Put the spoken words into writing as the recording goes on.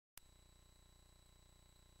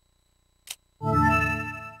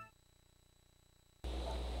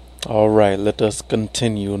Alright, let us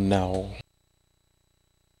continue now.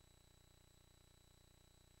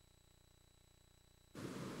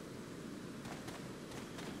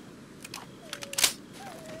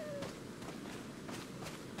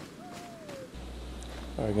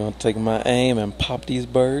 Alright, gonna take my aim and pop these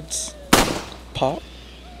birds. Pop.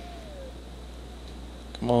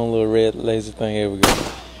 Come on, little red laser thing. Here we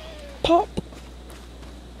go. Pop.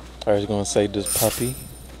 I was gonna say this puppy.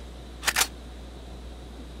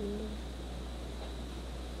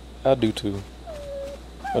 I do too.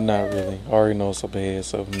 But not really. I already know it's up ahead,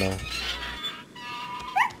 so no.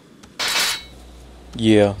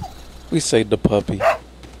 Yeah. We say the puppy.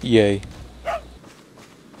 Yay.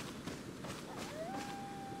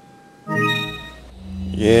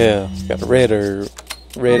 Yeah. Got a red herb.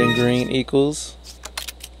 Red and green equals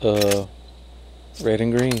red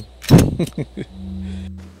and green.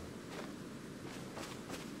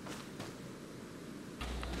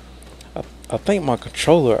 I think my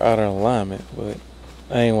controller out of alignment, but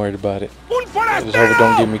I ain't worried about it. I just hope it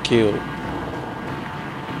don't get me killed.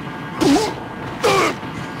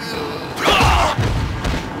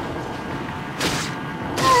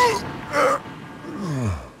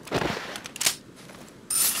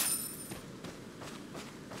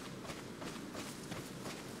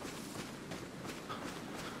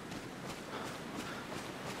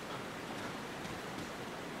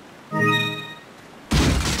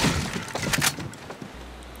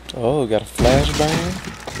 Oh, got a flashbang.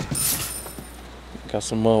 Got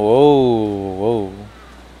some more. Whoa, whoa.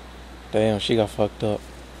 Damn, she got fucked up.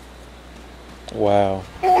 Wow.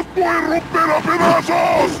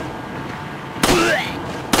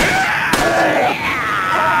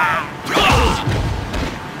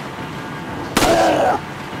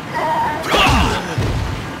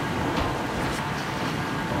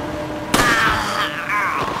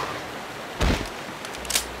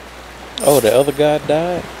 Oh, the other guy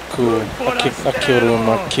died? Cool. I killed him with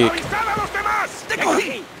my kick.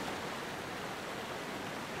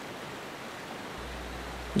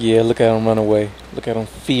 Yeah, look at him run away. Look at him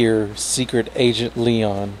fear Secret Agent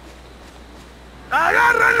Leon. Cut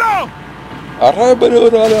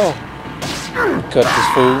this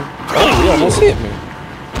fool. Oh, he almost hit me.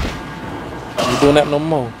 You doing that no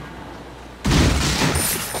more.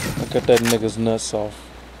 I cut that nigga's nuts off.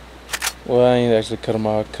 Well, I ain't actually cut him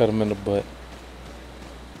out. I cut him in the butt.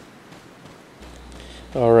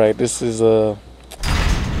 Alright, this is I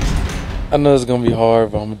know it's gonna be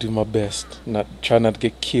hard, but I'm gonna do my best. Try not to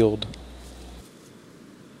get killed.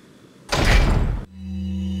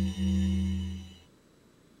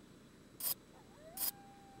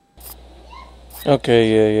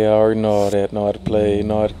 Okay, yeah, I already know all that. Know how to play,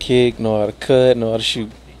 know how to kick, know how to cut, know how to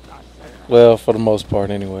shoot. Well, for the most part,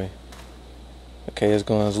 anyway. Okay, let's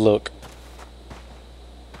go and look.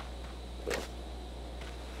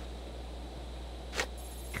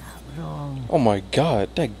 Oh my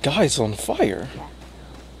god, that guy's on fire.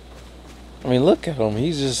 I mean, look at him,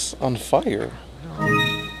 he's just on fire.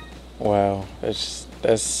 Wow, that's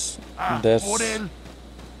I don't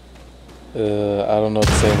know what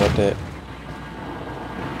to say about that.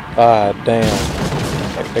 Ah,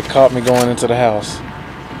 damn. They caught me going into the house.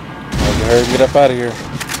 Hurry, get up out of here.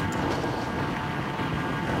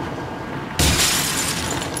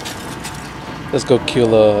 Let's go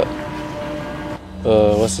kill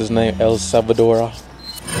what's his name? El Salvador,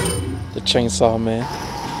 the chainsaw man,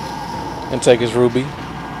 and take his ruby.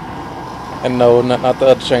 And no, not the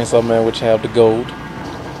other chainsaw man, which have the gold.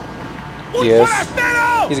 Yes,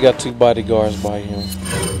 he's got 2 bodyguards by him.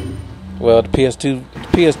 Well, the PS2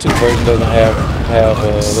 version doesn't have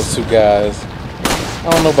those 2 guys.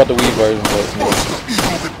 I don't know about the Wii version, but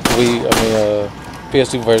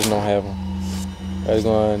PS2 version don't have them. Let's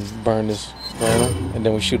go and burn him, and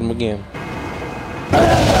then we shoot him again.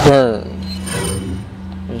 Burn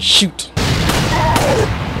and shoot.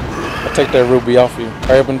 I'll take that ruby off you.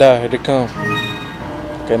 Hurry up and die. Here they come.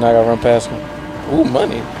 Okay, now I gotta run past them. Ooh,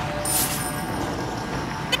 money.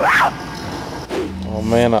 Oh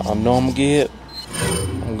man, I know I'm gonna get hit.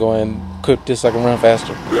 I'm going to equip this so I can run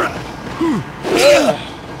faster.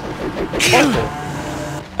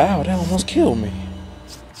 Ow, that almost killed me.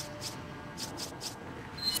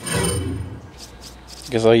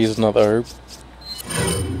 Guess I'll use another herb.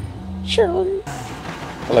 Shirley.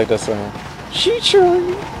 I like that sound.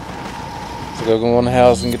 Shirley. So go in the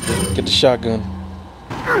house and get the shotgun.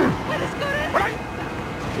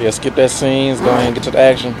 Yeah, skip that scene. Let's go ahead and get to the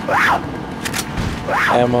action.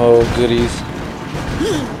 Ammo, goodies.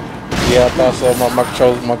 Yeah, I thought so.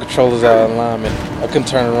 My controller's out of alignment. I couldn't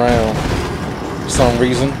turn around for some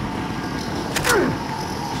reason.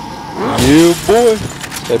 Yeah, boy.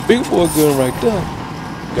 That big boy gun right there.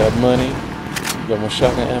 Got money. Got my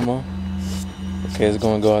shotgun ammo. Okay, it's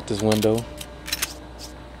gonna go out this window.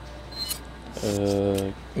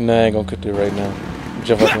 Nah, I ain't gonna cut it right now.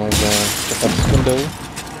 Jump out the window. Jump out this window.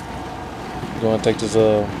 Gonna take this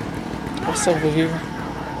what's over here?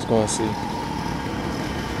 Let's go and see.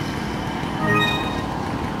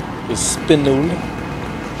 The spindle.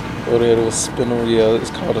 Oh, there was spindle. Yeah, it's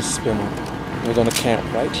called a spindle. We're gonna camp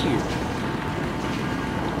right here.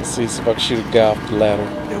 Let's see if I can shoot a guy off the ladder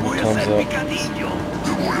when he comes up.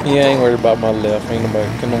 He ain't worried about my left. Ain't nobody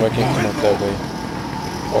can come up that way.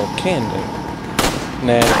 Or can they?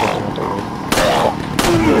 Nah, they can't come up that way.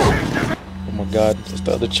 Fuck. Oh my god, it's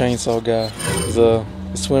the other chainsaw guy. He's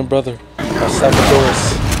his twin brother. Salvador's.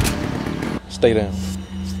 Stay down.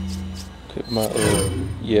 Put my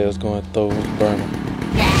yeah, it's going to throw burn him.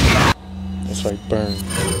 That's right, burn.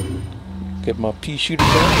 Get my pea shooter down.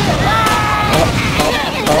 Pop.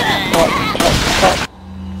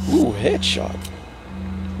 Ooh, headshot.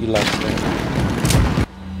 You like that?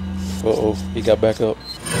 Uh-oh, he got back up.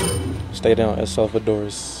 Stay down, El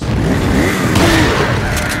Salvador's.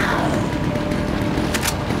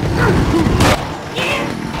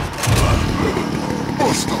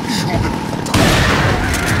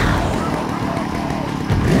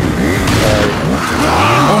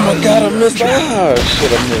 Oh my god, I missed. Ah,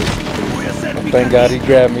 shit, I missed. Thank God he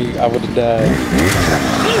grabbed me. I would have died.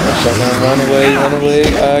 Shotgun, run away.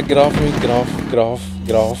 Get off me.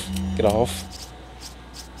 Get off.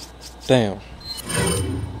 Damn.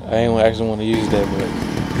 I ain't actually want to use that, but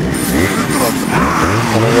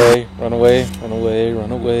run away.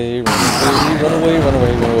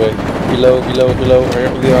 Below. Hurry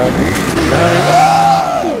up,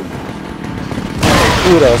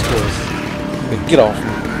 ooh, that was close. Get off me.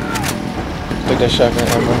 Take that shotgun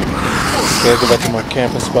ammo. Okay, go back to my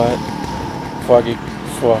camping spot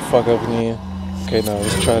before I fuck up again. Okay, now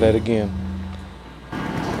let's try that again.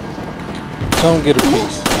 Come get a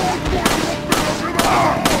piece.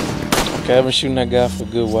 Okay, I've been shooting that guy for a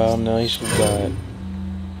good while now. He should have died.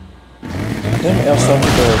 Damn it, El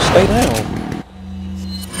Salvador, stay down.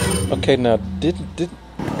 Okay, now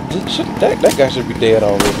that guy should be dead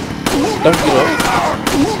already. Don't get up.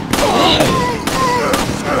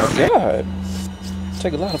 Oh my god.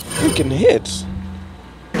 Take a lot of freaking hits.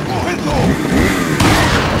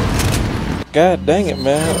 God dang it,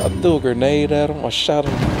 man. I threw a grenade at him. I shot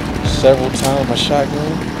him several times with my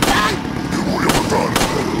shotgun.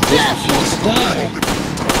 He just refused to die.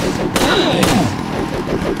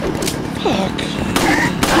 Fuck.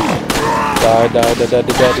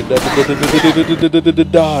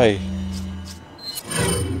 Die.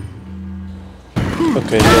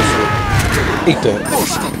 Okay, that's it. Eat that.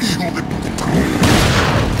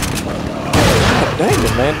 God dang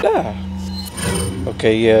it, man, die.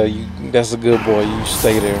 Okay, yeah, that's a good boy. You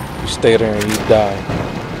stay there. You stay there and you die.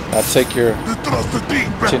 I'll take your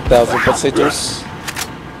 10,000 pesetos.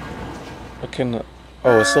 Okay, no.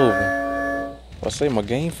 Oh, it's over. I say my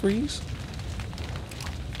game freeze?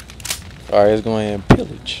 Alright, let's go ahead and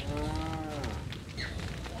pillage.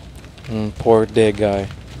 Poor dead guy.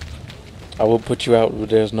 I will put you out where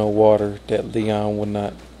there's no water that Leon will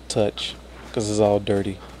not touch because it's all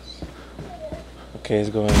dirty. Okay, let's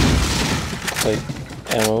go ahead and take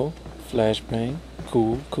ammo, flashbang.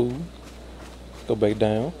 Cool. Go back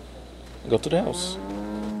down. Go to the house.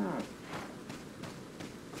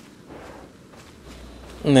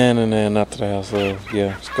 Nah, not to the house.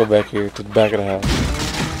 Yeah, let's go back here to the back of the house.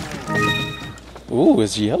 Ooh,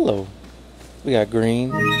 it's yellow. We got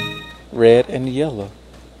green, red, and yellow.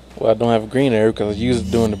 Well, I don't have green there because I used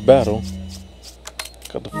it during the battle.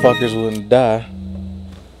 Because the fuckers wouldn't die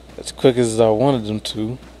as quick as I wanted them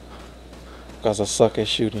to. Because I suck at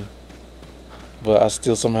shooting. But I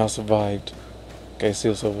still somehow survived. Okay,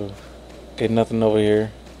 still over. Okay, nothing over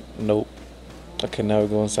here. Nope. Okay, now we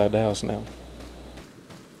go inside the house now.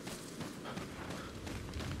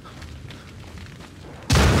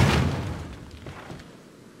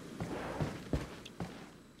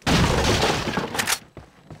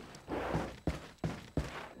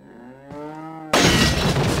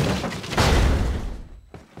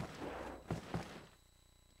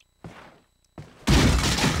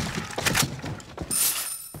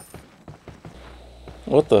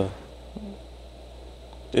 What the?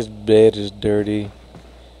 This bed is dirty.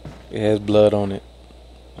 It has blood on it.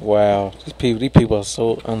 Wow, these people are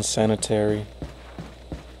so unsanitary.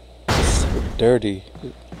 It's so dirty.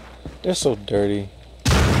 They're so dirty.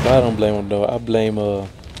 But I don't blame them though. I blame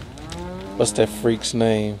what's that freak's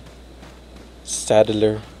name?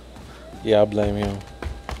 Sadler. Yeah, I blame him.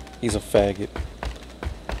 He's a faggot.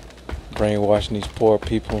 brainwashing these poor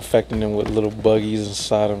people, infecting them with little buggies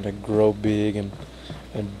inside them that grow big and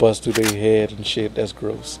bust through their head and shit. That's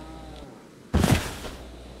gross.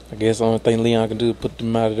 I guess the only thing Leon can do is put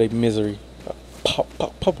them out of their misery. Pop,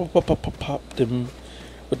 pop, pop, pop, pop, pop, pop, pop them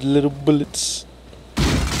with little bullets.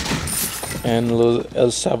 And little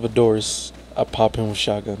El Salvador's, I pop him with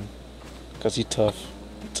shotgun. Cause he tough.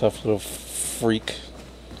 Tough little freak.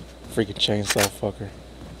 Freaking chainsaw fucker.